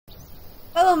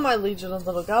Hello my legion of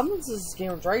little goblins, this is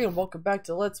Gamer Dragon. Welcome back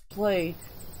to Let's Play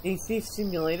a Thief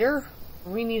Simulator.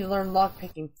 We need to learn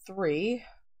lockpicking 3.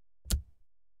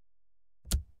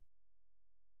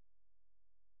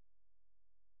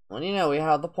 Well, you know, we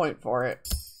have the point for it.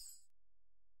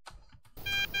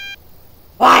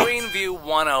 What? Greenview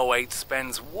 108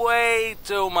 spends way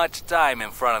too much time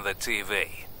in front of the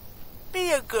TV.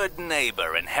 Be a good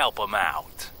neighbor and help him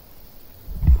out.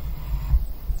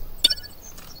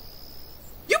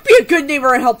 You be a good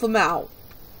neighbor and help them out.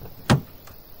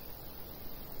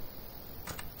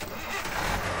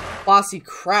 Bossy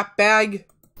crap bag.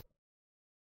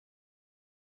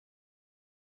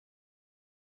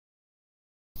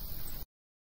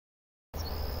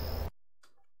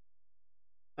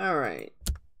 Alright.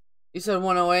 You said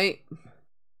 108?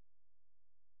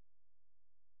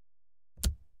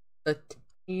 The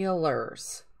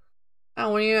Tailors.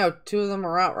 Oh, well, you know, 2 of them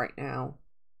are out right now.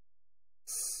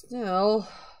 Still...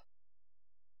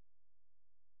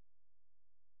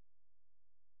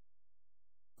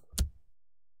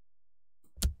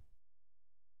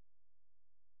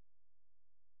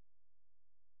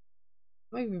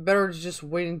 might be better to just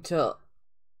wait until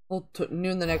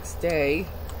noon the next day.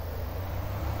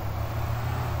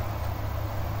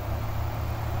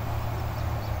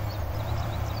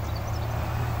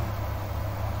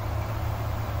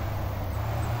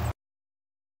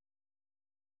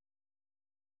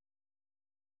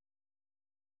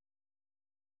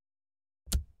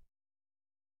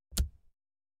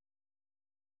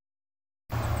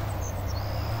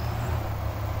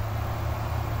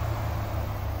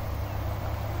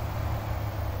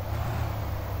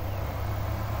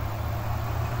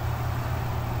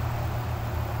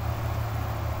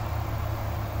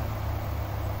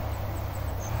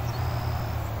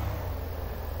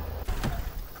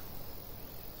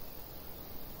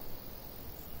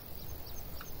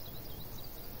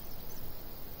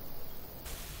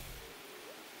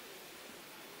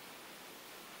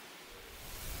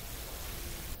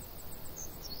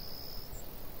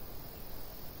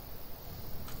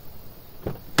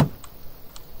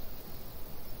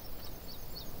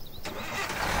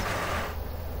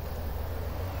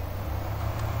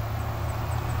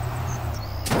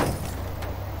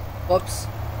 Whoops.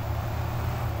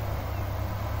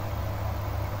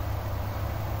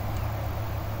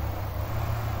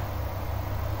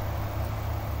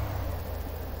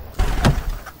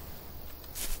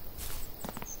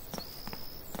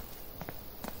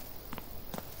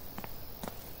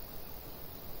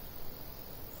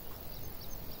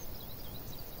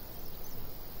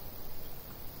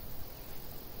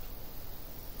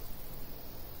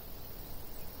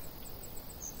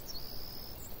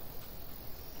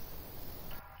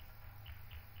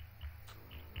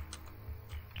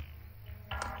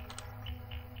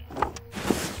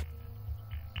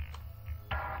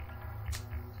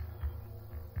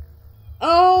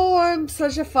 Oh, I'm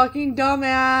such a fucking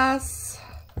dumbass.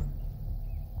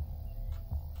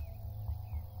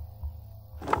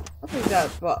 I'll take that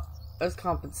as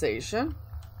compensation.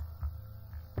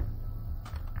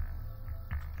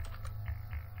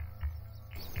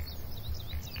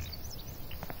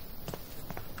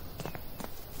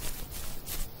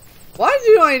 Why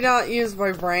do I not use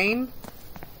my brain?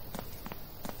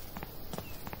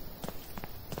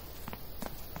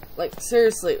 Like,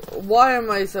 seriously, why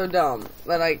am I so dumb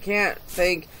that I can't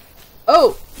think,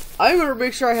 oh, I'm gonna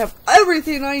make sure I have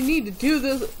everything I need to do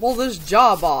this, pull this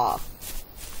job off.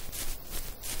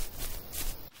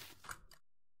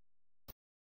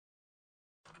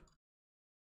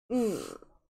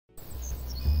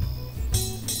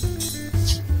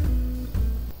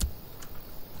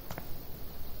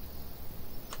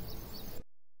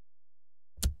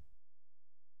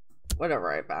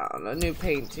 Whatever I found, a new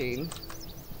painting.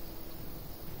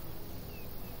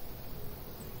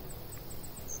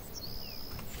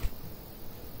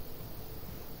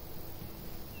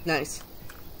 Nice.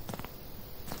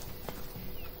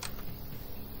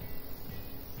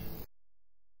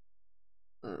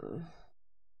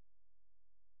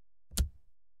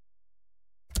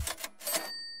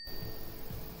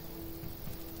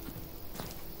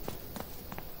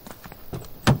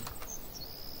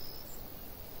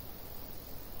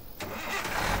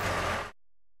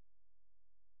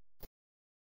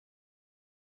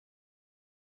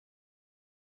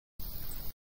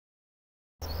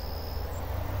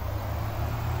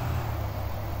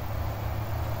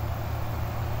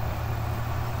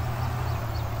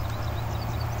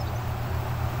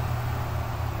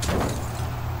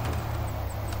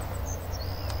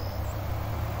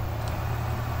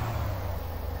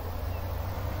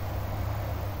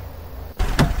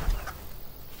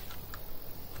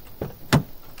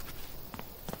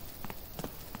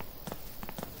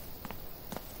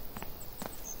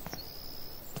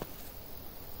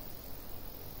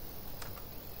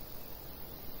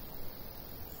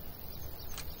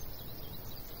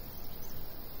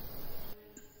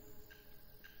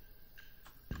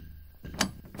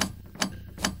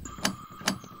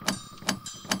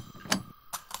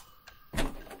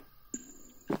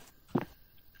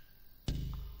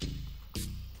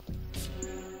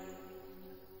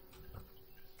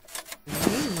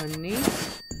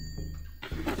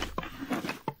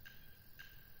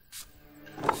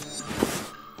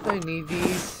 I need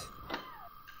these.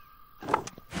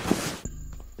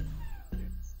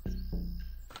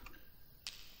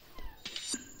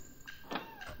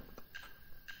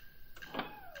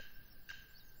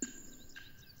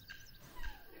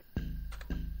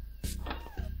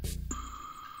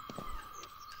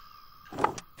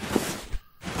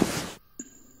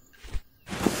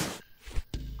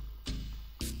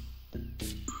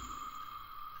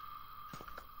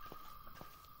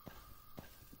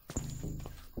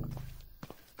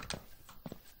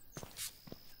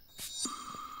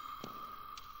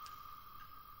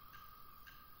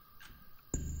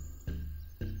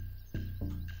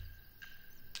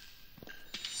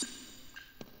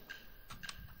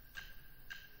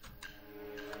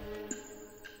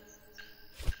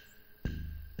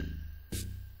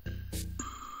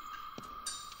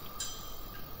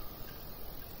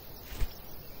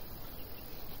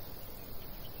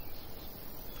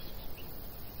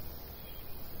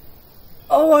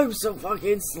 Oh, I'm so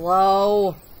fucking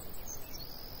slow.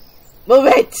 Move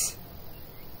it!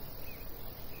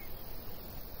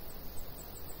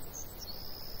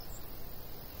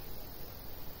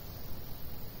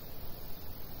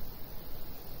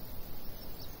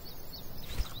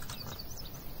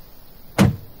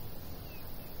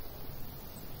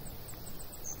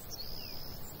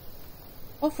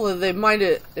 Hopefully they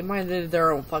minded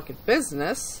their own fucking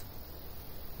business.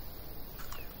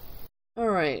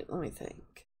 Alright, let me think.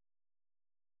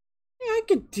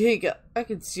 Yeah, I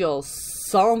could steal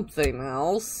something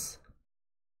else.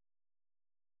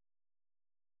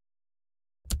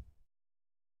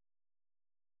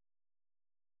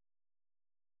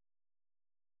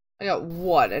 I got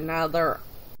what, another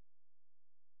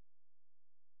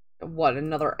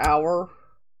hour?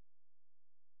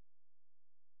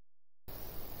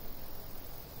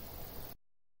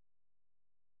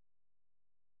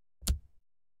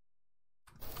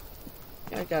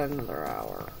 Yeah, I got another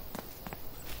hour.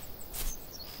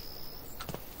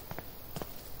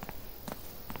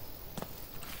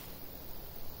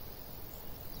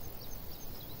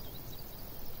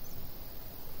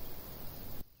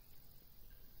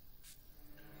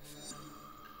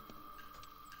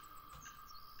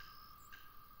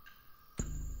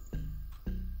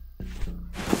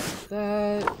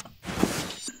 That.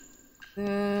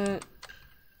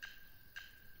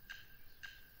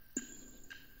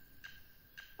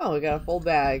 Oh, we got a full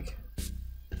bag.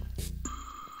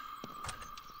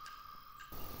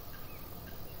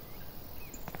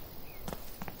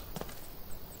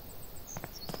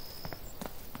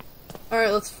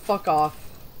 Alright, let's fuck off.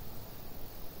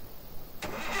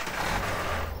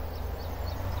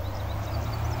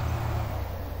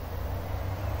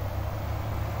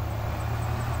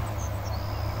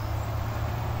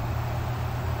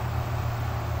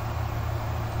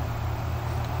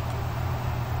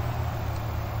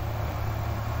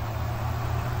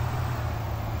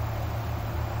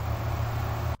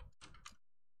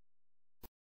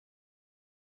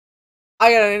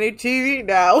 I got a new TV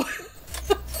now.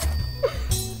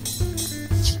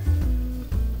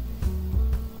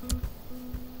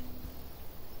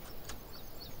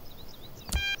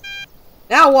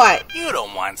 Now what? You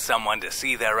don't want someone to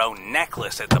see their own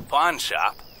necklace at the pawn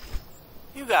shop.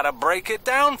 You gotta break it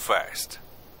down first.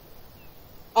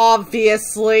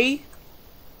 Obviously.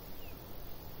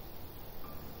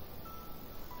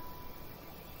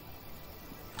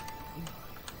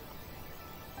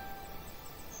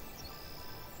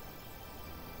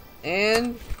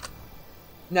 And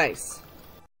nice.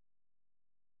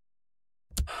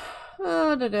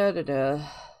 Da da da da.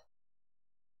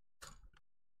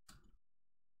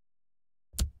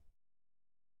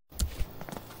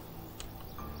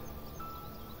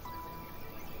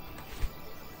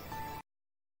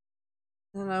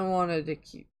 And I wanted to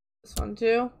keep this one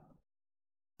too.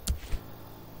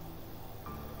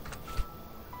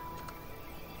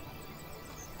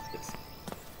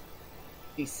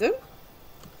 Decent.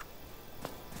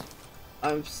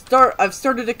 I've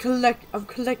started to collect. I'm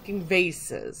collecting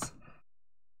vases.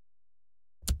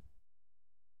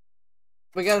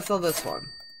 We gotta sell this one.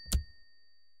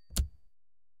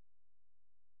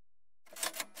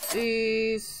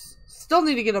 These still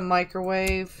need to get a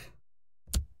microwave.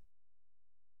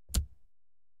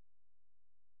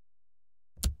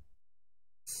 Let's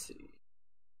see.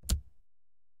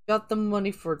 Got the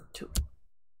money for two.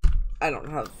 I don't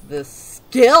have the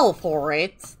skill for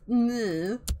it.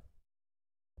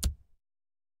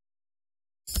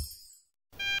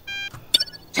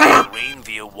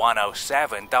 Greenview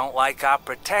 107 don't like our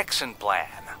protection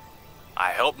plan.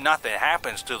 I hope nothing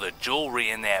happens to the jewelry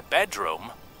in their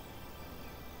bedroom.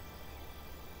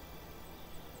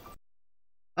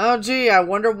 Oh gee, I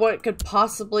wonder what could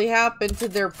possibly happen to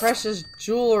their precious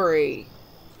jewelry.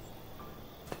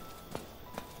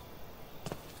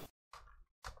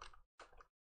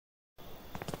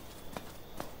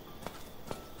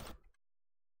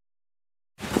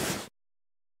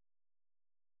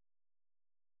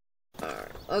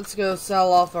 Alright, let's go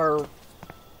sell off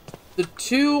the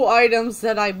 2 items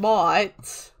that I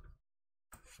bought.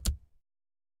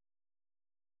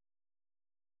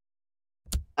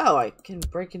 Oh, I can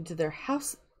break into their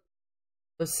house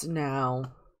just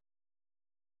now.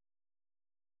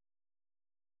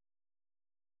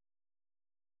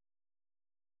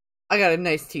 I got a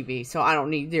nice TV, so I don't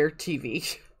need their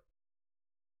TV.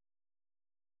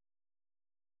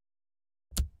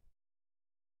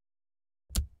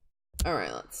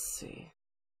 Alright, let's see.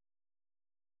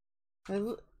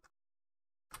 Won't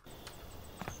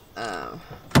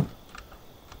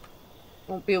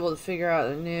be able to figure out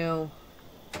the new...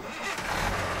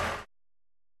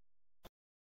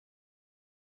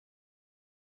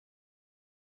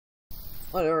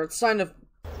 Whatever, it's time to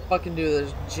fucking do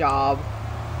this job.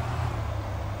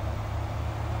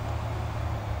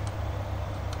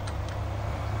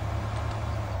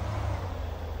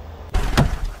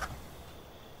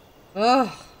 Ugh.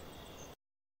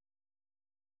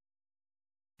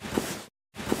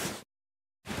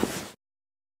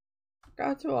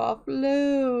 Got to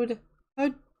offload.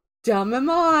 How dumb am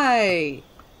I?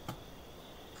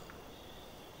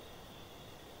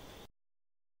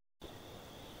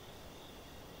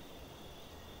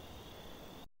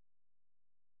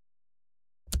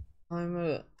 I'm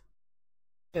at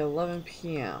 11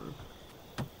 p.m.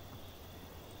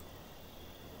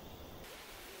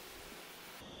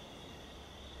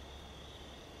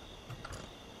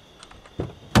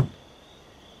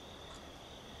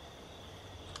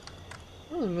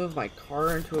 I'm gonna move my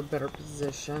car into a better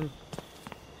position.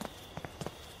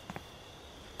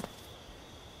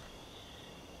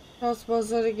 What else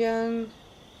was it again?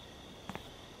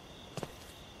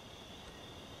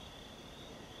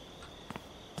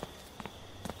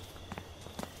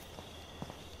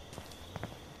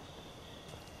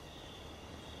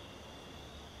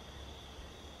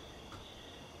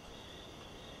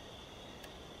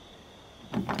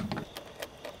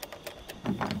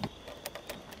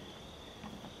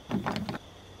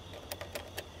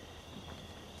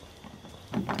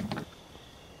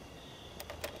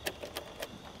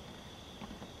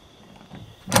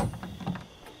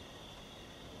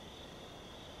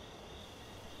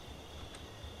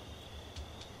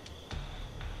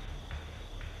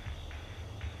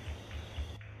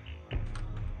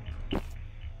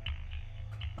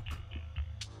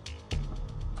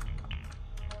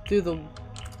 Through the...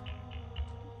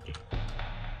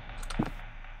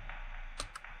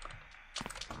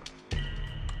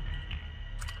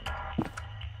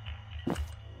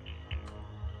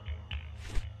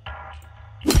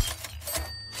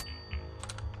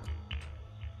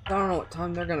 I don't know what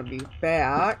time they're gonna be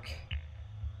back.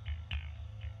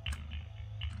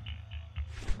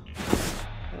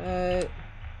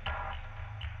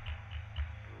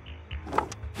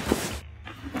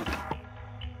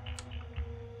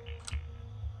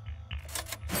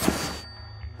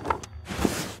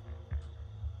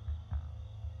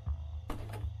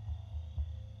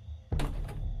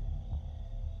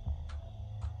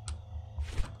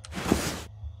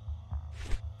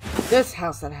 This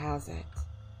house that has it.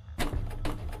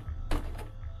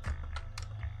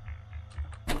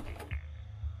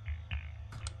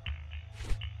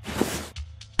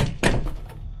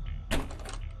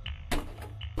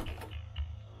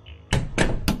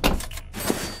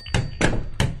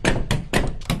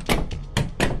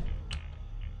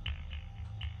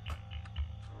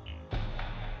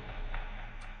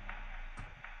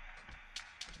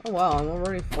 Oh wow, I'm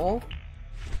already full.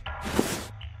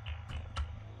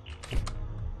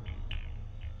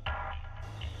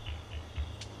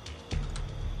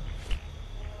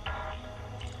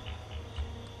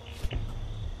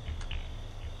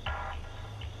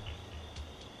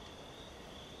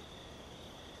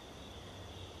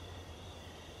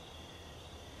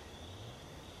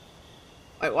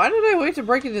 Wait, why did I wait to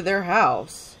break into their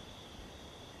house?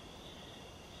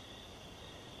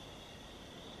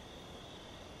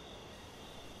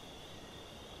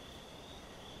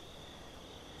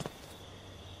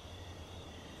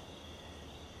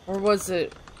 Or was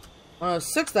it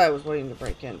 106 that I was waiting to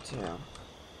break into?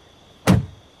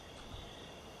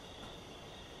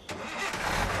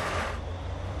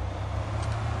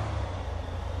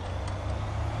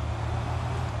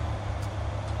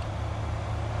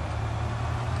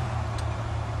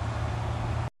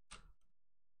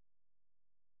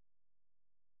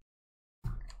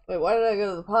 Wait, why did I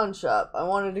go to the pawn shop? I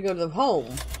wanted to go to the home.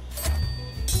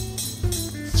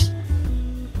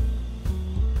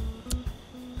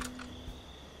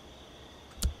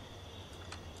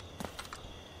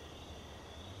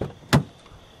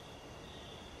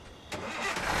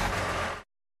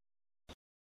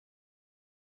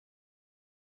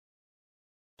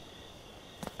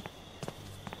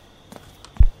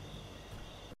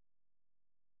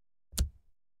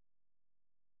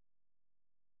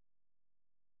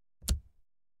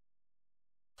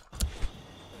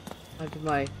 Look at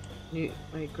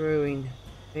my growing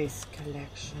face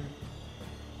collection.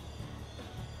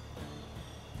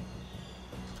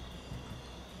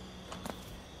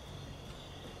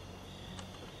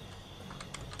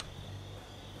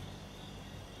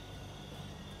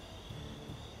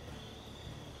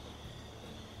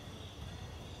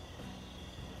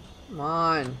 Come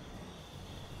on.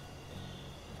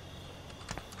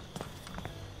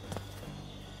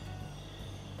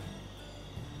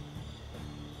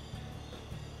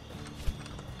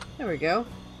 There we go.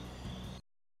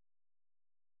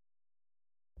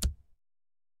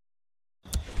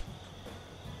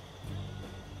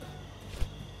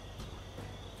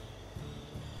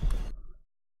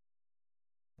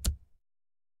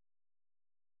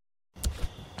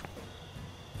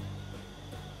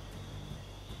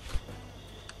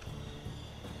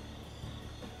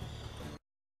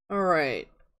 Alright.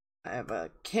 I have a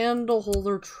candle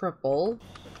holder triple.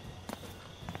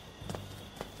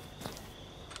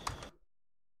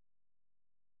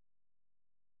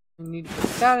 I need to put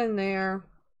that in there.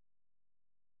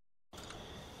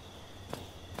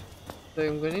 So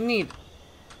I'm gonna need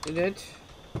it.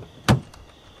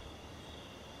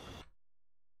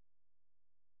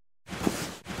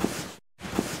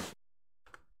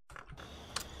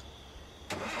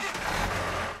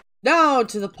 Now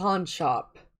to the pawn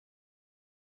shop.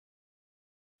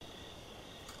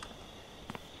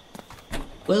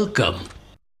 Welcome.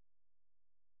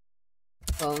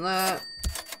 Sell that.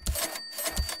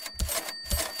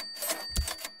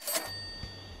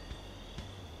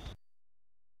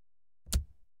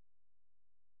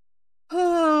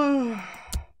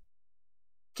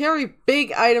 Carry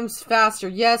big items faster.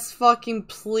 Yes, fucking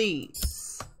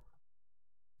please.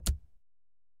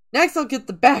 Next, I'll get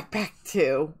the backpack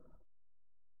too.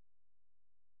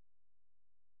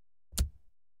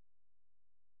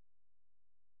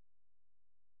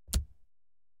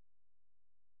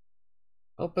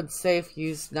 Open safe,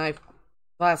 use knife,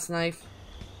 glass knife.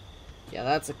 Yeah,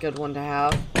 that's a good one to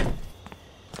have.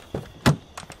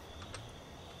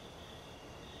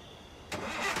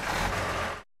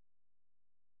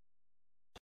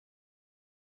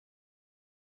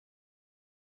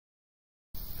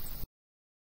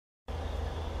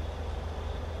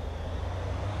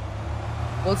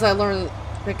 Once I learn to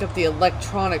pick up the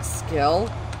electronic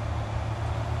skill.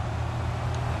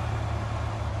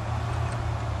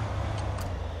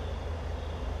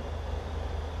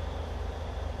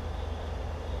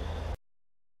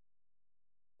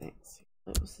 Thanks.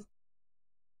 What was it?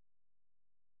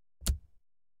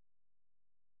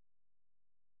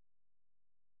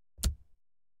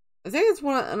 I think it's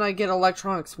when I get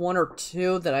electronics 1 or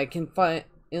 2 that I can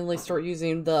finally start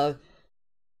using the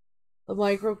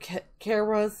micro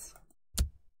cameras.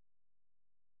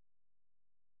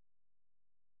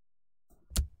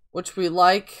 Which we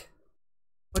like.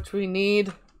 Which we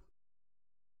need.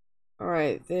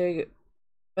 Alright, they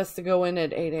best to go in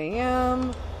at 8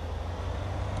 AM.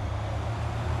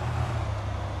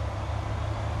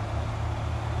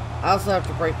 I also have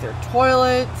to break their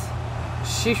toilet.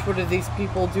 Sheesh, what do these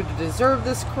people do to deserve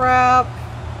this crap?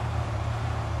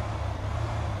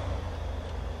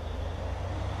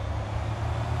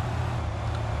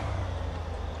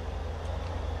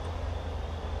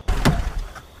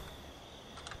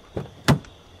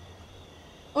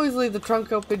 Always leave the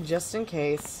trunk open just in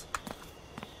case.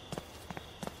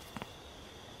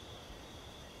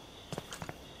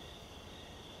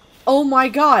 Oh my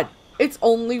god! It's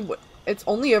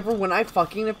only ever when I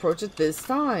fucking approach it this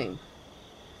time.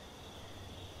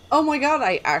 Oh my god,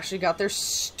 I actually got their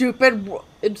stupid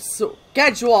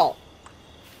schedule.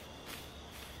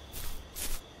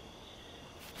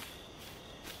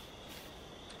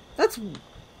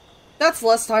 That's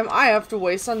less time I have to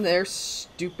waste on their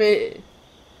stupid.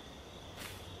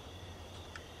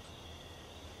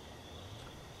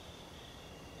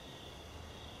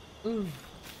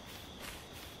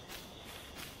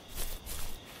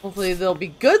 Hopefully they'll be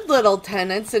good little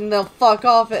tenants and they'll fuck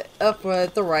off at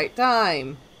the right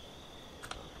time.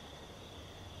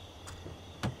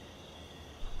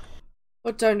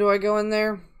 What time do I go in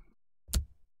there?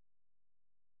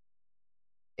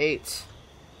 8.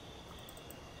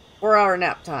 4-hour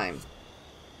nap time.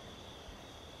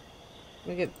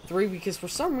 We get 3 because for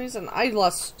some reason I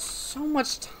lost so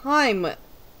much time at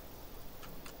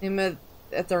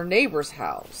their neighbor's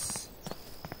house.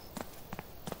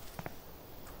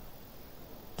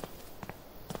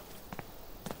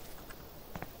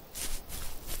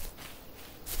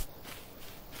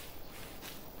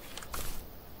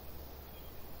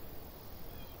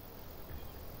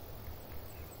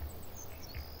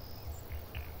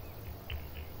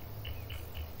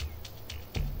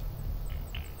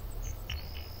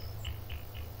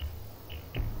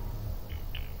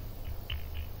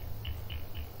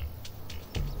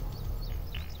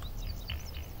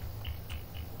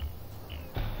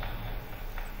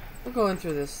 We're going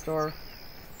through this store.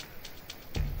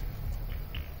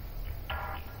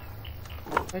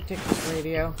 I take this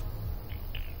radio.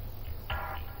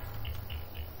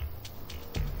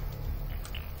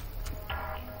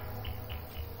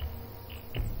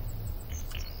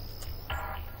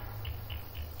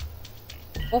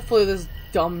 Hopefully this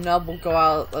dumb nub will go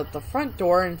out at the front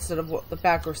door instead of the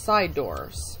back or side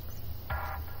doors.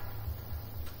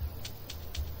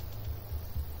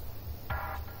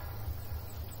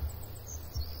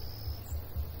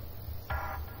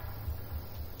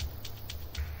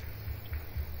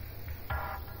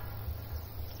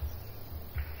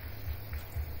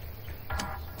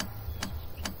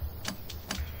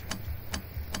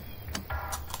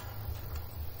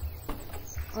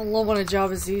 I love when a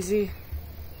job is easy.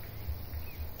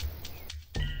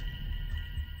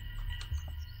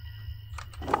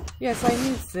 Yes, I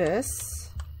need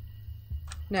this.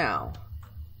 Now.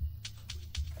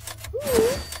 Ooh.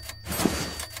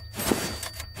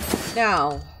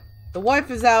 Now, the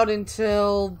wife is out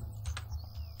until...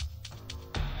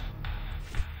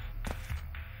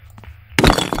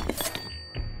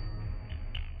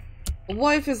 The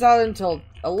wife is out until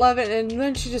 11, and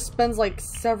then she just spends like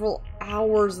several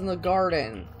hours in the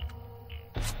garden.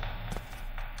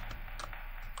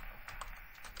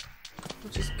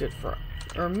 Which is good for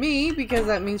me, because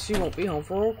that means she won't be home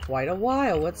for quite a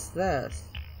while. What's this?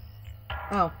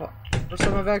 Oh, first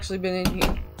time I've actually been in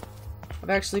here. I've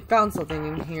actually found something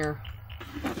in here.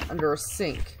 Under a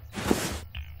sink.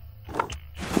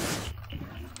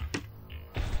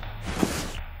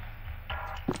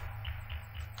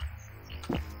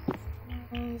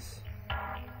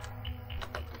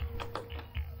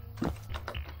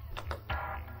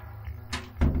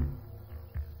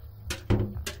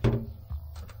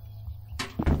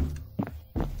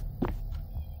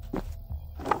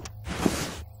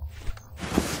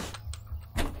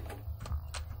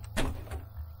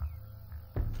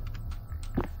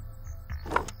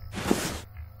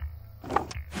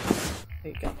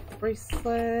 There you go.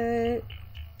 Bracelet.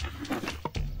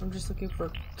 I'm just looking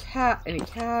for any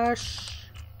cash.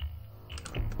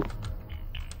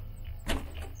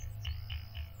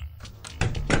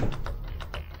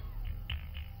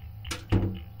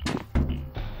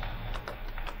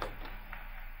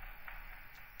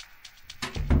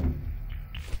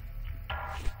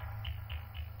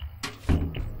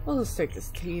 We'll just take this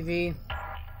TV.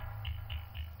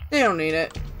 They don't need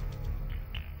it.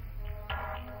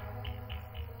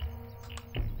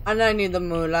 And I need the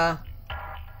moolah.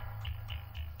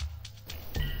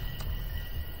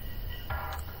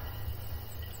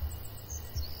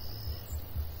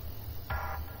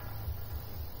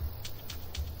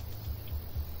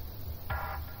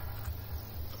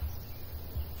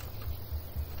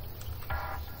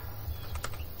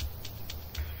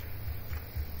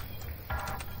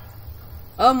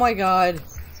 Oh my god.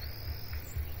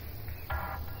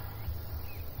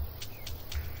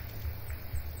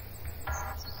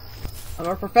 I'm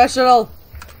a professional.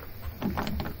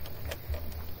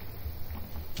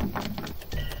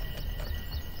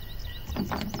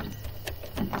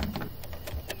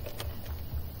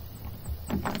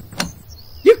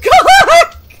 You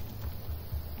cock!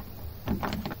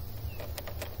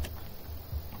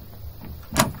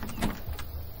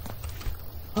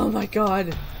 Oh my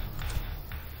god.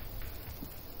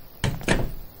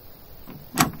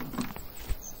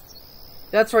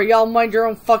 That's right, y'all mind your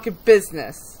own fucking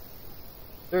business.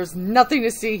 There's nothing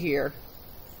to see here.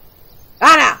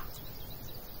 Anna!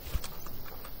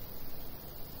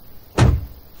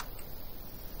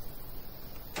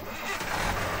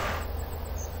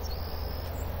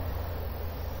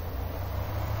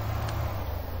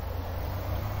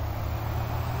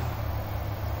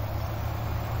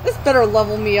 This better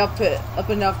level me up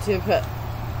enough to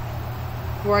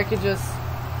where I could just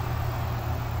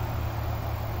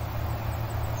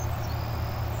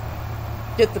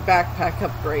get the backpack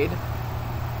upgrade.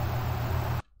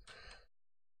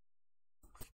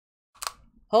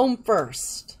 Home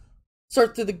first.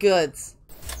 Sort through the goods.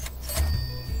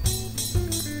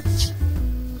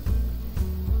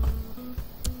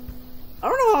 I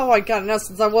don't know how I got enough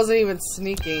since I wasn't even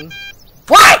sneaking.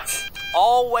 What?!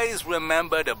 Always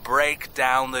remember to break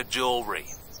down the jewelry.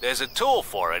 There's a tool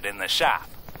for it in the shop.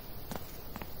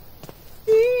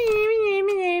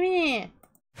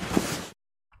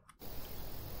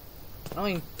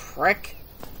 Annoying prick.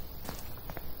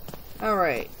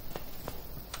 Alright.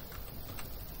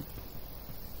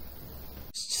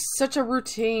 It's just such a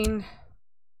routine.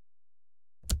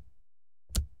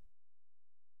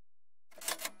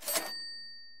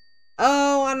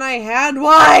 Oh, and I had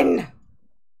one!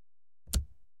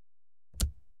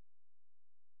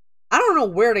 I don't know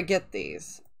where to get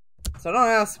these, so don't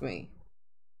ask me.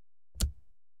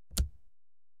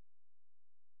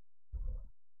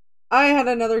 I had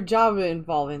another job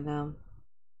involving them.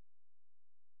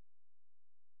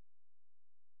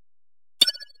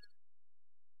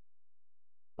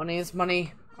 Money is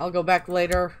money. I'll go back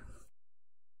later.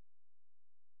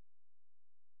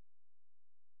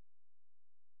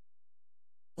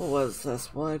 What was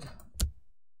this one?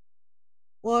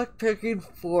 Lock picking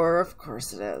 4, of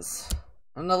course it is.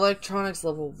 An electronics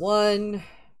level 1.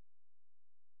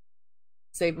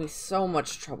 Saved me so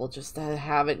much trouble just to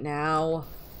have it now.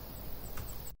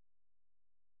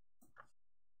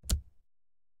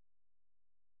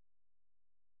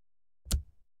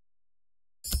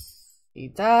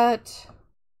 Need that.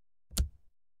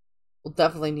 We'll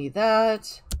definitely need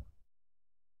that.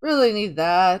 Really need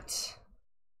that.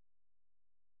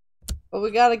 But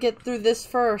we gotta get through this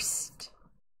first.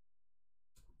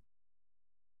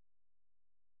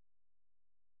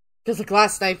 Because the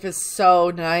glass knife is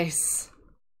so nice.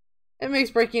 It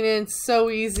makes breaking in so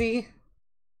easy.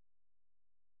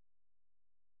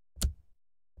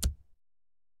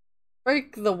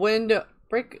 Break their window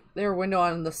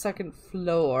on the second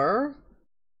floor.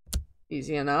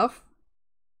 Easy enough.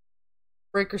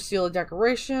 Break or steal a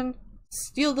decoration.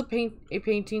 Steal a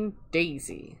painting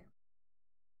daisy.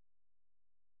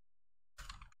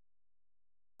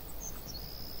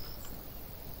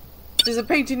 There's a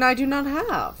painting I do not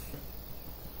have.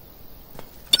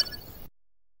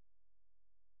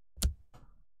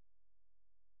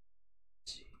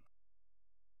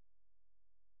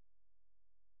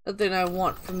 Nothing I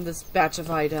want from this batch of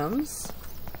items.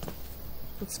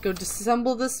 Let's go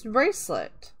disassemble this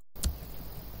bracelet.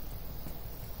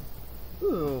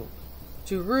 Ooh.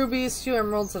 2 rubies, 2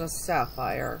 emeralds, and a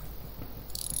sapphire.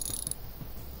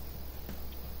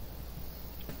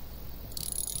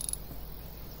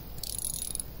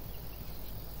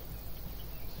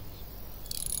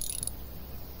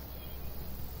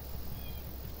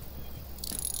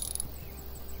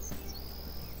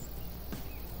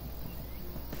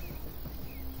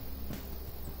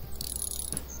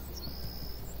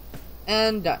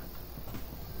 And done.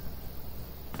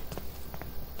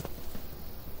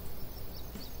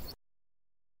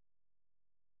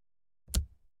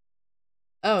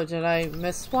 Oh, did I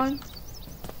miss one?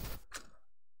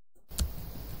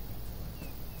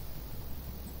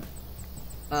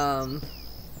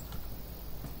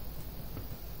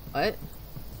 What?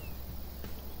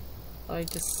 I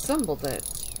disassembled it.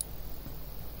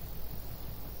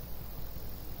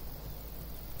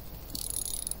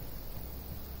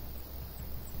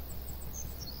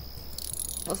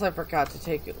 Unless I forgot to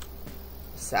take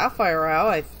sapphire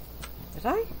out. Did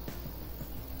I?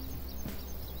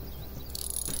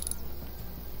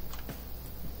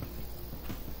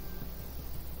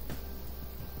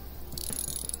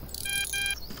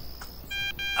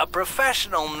 A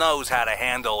professional knows how to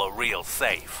handle a real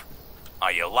safe.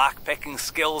 Are your lockpicking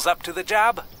skills up to the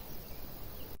job?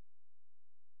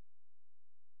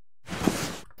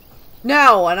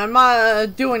 No, and I'm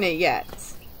not doing it yet.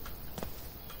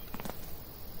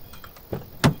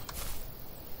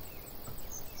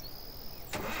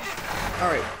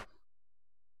 Alright.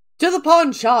 To the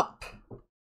pawn shop!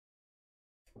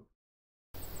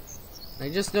 I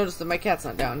just noticed that my cat's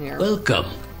not down here. Welcome.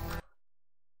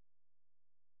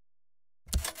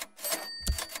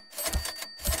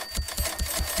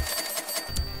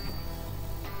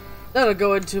 That'll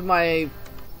go into my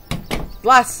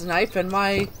glass knife and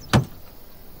my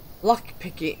lock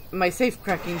picking, my safe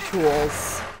cracking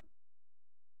tools.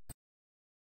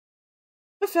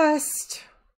 But first,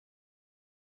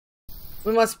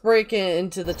 we must break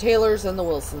into the Taylors and the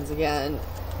Wilsons again.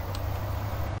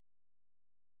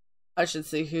 I should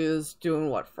see who's doing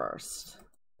what first.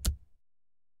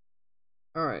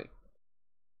 Alright.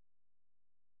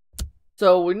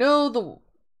 So we know the...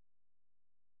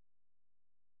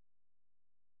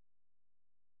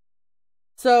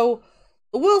 So,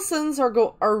 The Wilsons are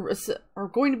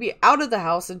going to be out of the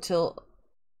house until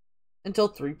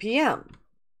 3 p.m.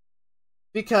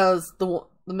 because the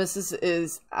missus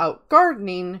is out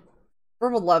gardening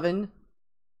from 11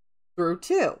 through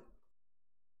 2.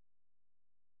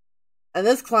 And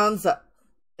this clown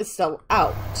is still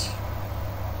out.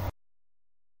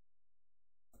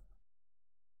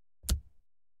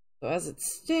 So as it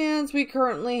stands, we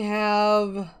currently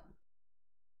have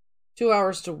 2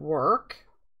 hours to work.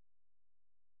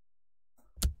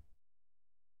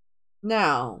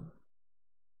 Now,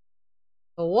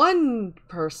 the one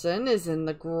person is in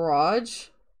the garage,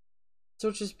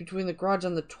 switches between the garage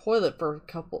and the toilet for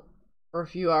a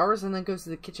few hours, and then goes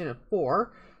to the kitchen at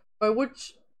 4, and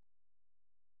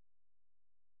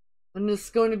it's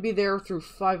going to be there through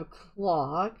 5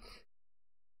 o'clock.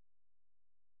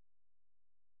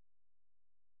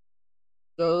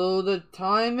 So the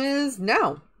time is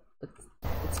now.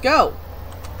 Let's go.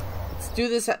 Let's do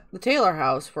this at the Taylor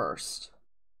house first.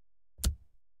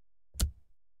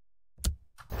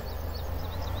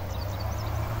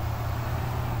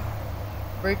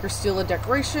 Break or steal a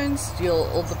decoration,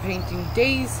 steal the painting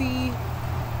Daisy.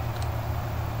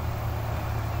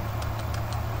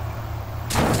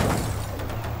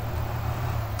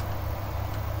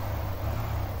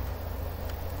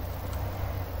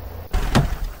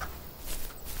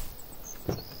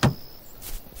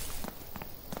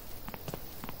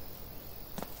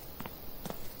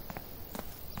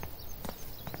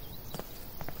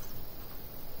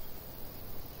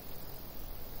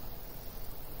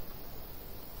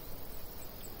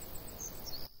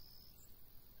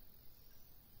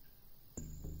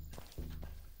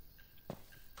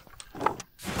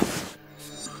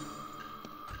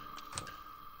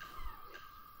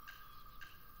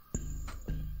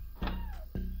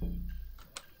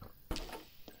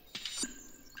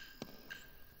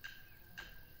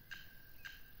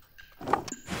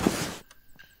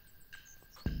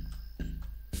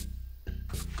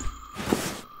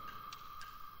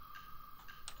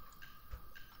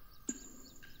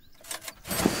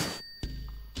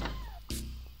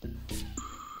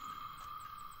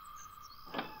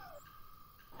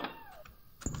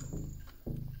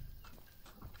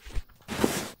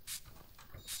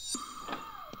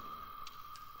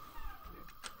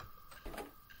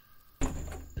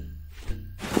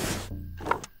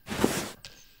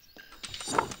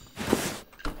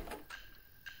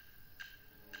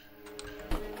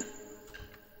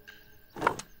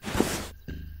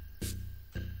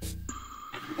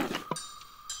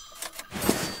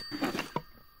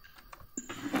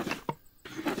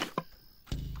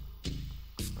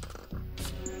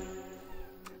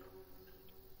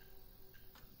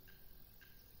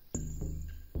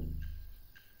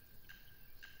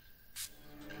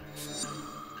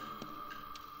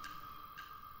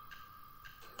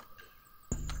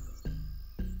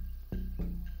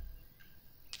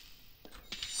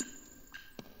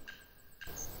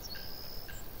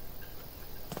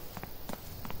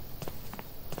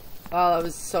 Wow, that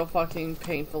was so fucking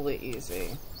painfully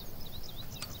easy.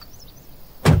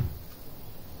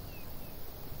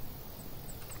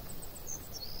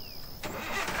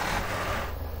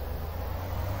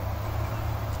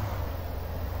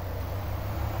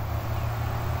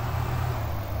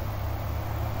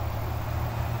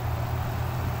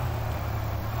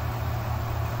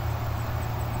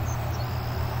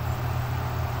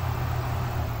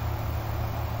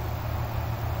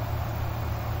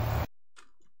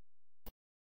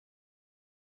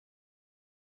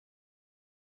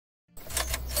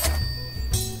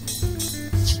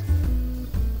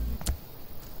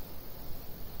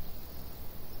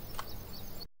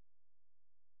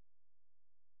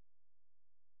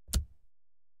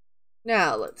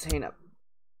 Now let's hang up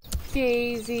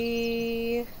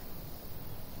Daisy.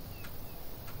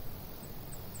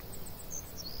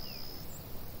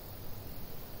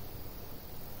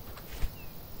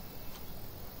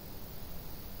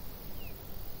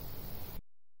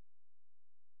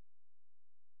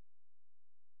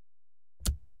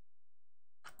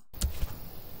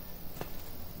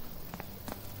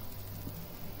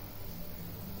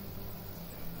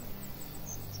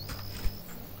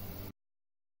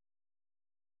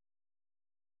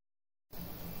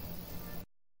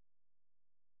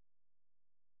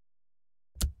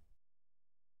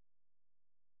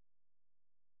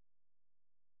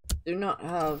 Do not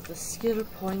have the skill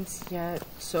points yet,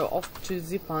 so off to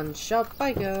the pawn shop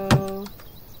I go.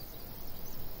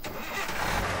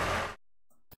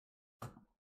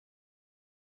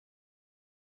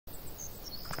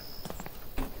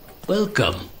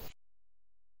 Welcome.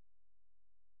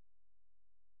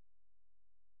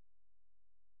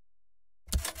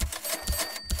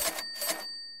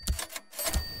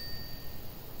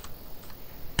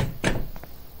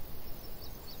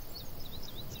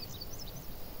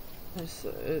 That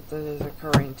is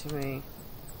occurring to me.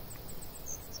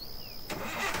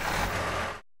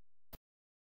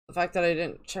 The fact that I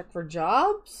didn't check for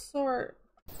jobs, or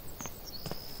I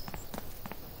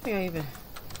think I even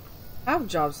have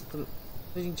jobs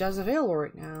jobs available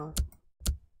right now.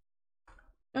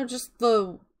 No, just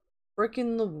the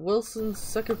breaking the Wilson's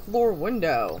second floor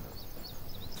window.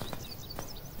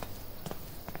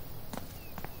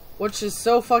 Which is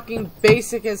so fucking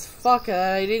basic as fuck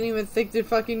that I didn't even think to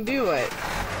fucking do it.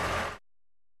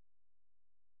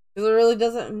 Because it really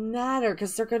doesn't matter,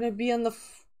 because they're gonna be on the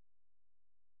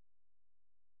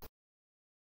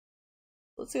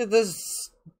let's get this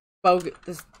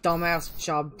dumbass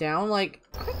job down. Like,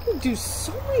 I could do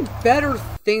so many better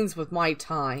things with my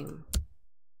time.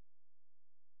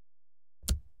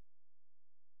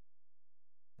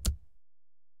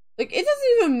 Like, it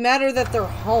doesn't even matter that they're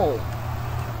home.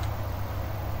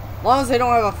 As long as they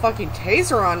don't have a fucking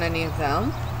taser on any of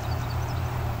them.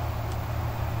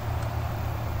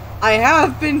 I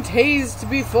have been tased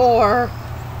before.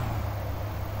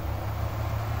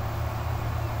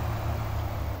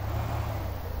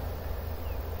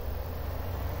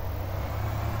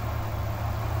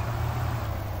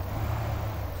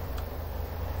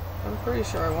 I'm pretty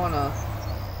sure I wanna...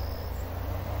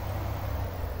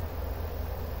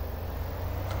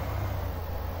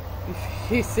 be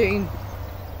facing...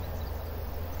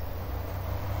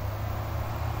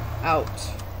 out.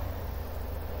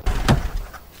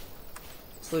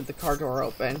 Let's leave the car door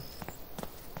open.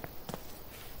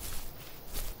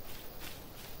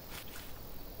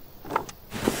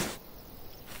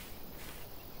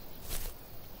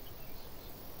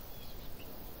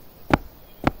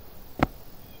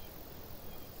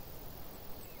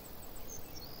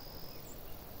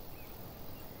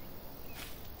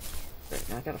 Great,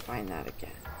 now I gotta find that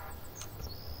again.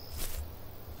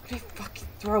 Where did I fucking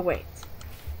throw it?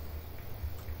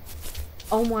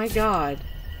 Oh my god.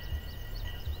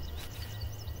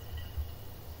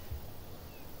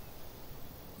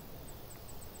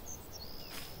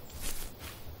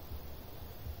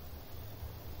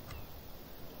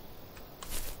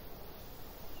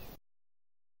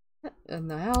 What in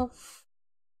the hell?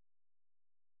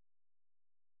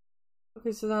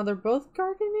 Okay, so now they're both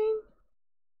gardening?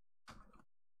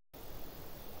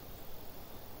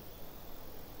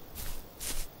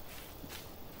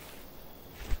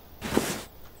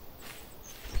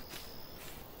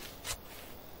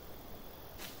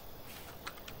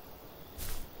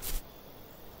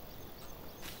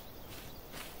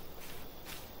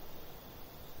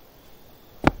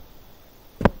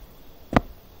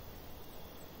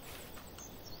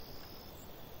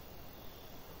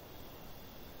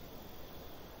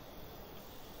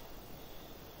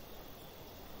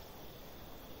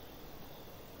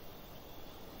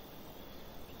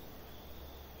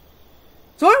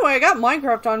 So anyway, I got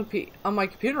Minecraft on my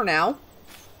computer now.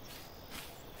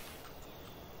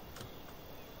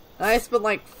 I spent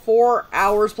like 4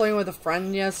 hours playing with a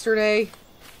friend yesterday.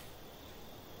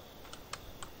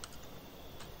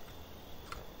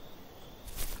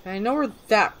 And I know where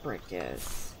that brick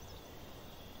is.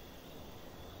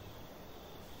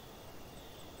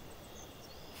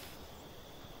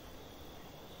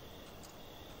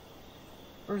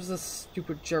 Where's this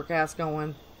stupid jerk ass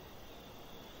going?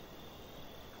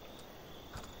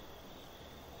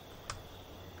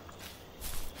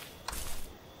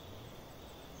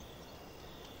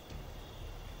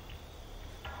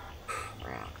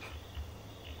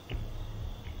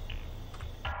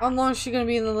 How long is she gonna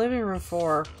be in the living room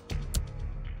for?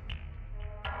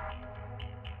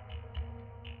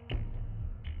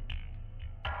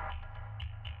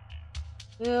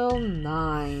 Till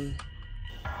 9.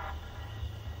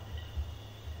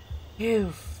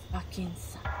 You fucking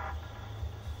son.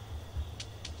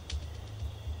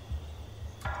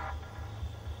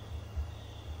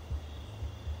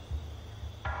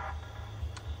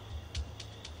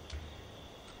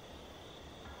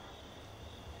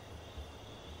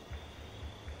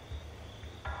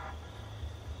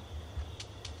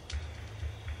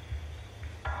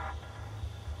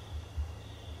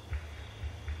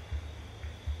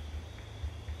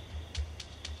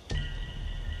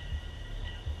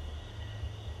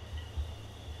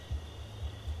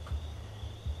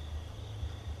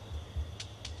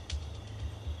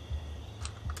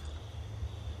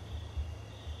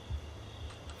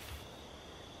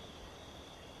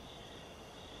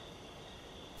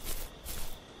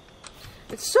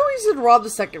 It's so easy to rob the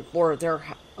second floor of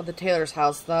the Taylor's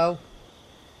house, though.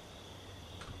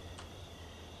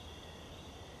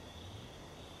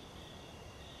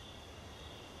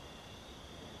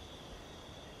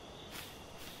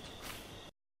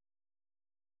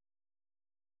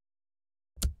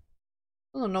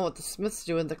 I don't know what the Smiths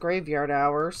do in the graveyard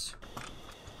hours.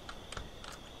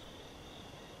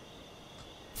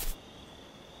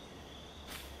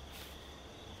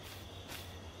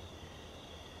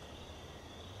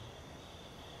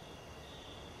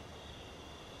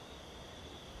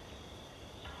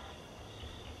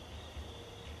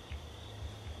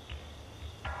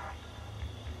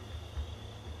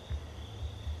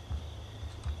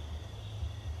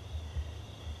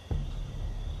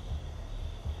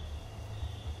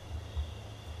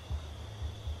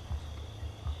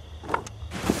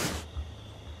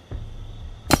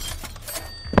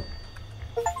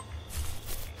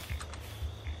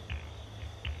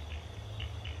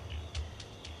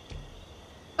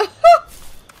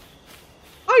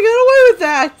 I got away with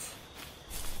that!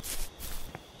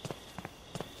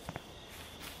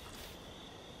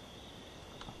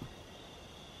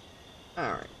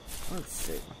 Alright, let's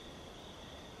see.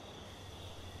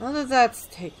 Now that that's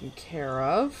taken care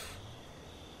of...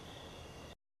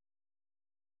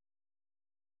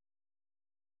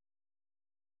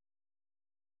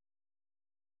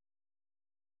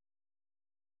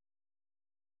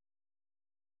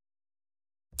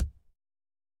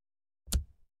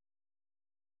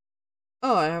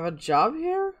 Oh, I have a job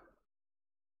here?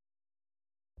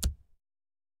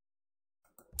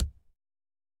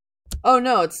 Oh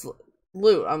no, it's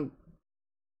loot.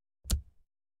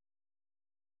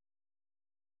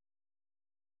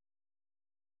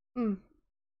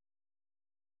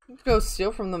 Let's go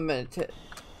steal from the meditate.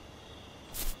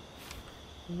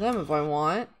 Them if I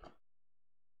want.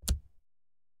 I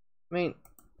mean,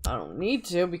 I don't need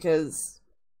to because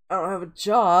I don't have a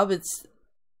job.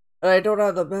 I don't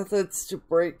have the methods to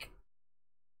break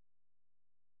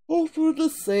open the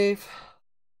safe.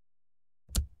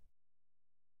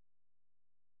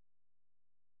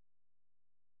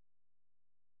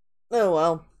 Oh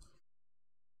well.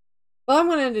 Well, I'm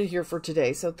going to end it here for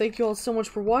today, so thank you all so much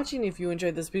for watching. If you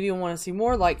enjoyed this video and want to see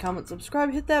more, like, comment,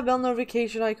 subscribe, hit that bell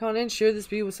notification icon, and share this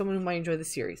video with someone who might enjoy the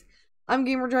series. I'm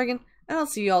Gamer Dragon, and I'll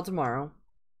see you all tomorrow.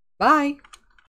 Bye!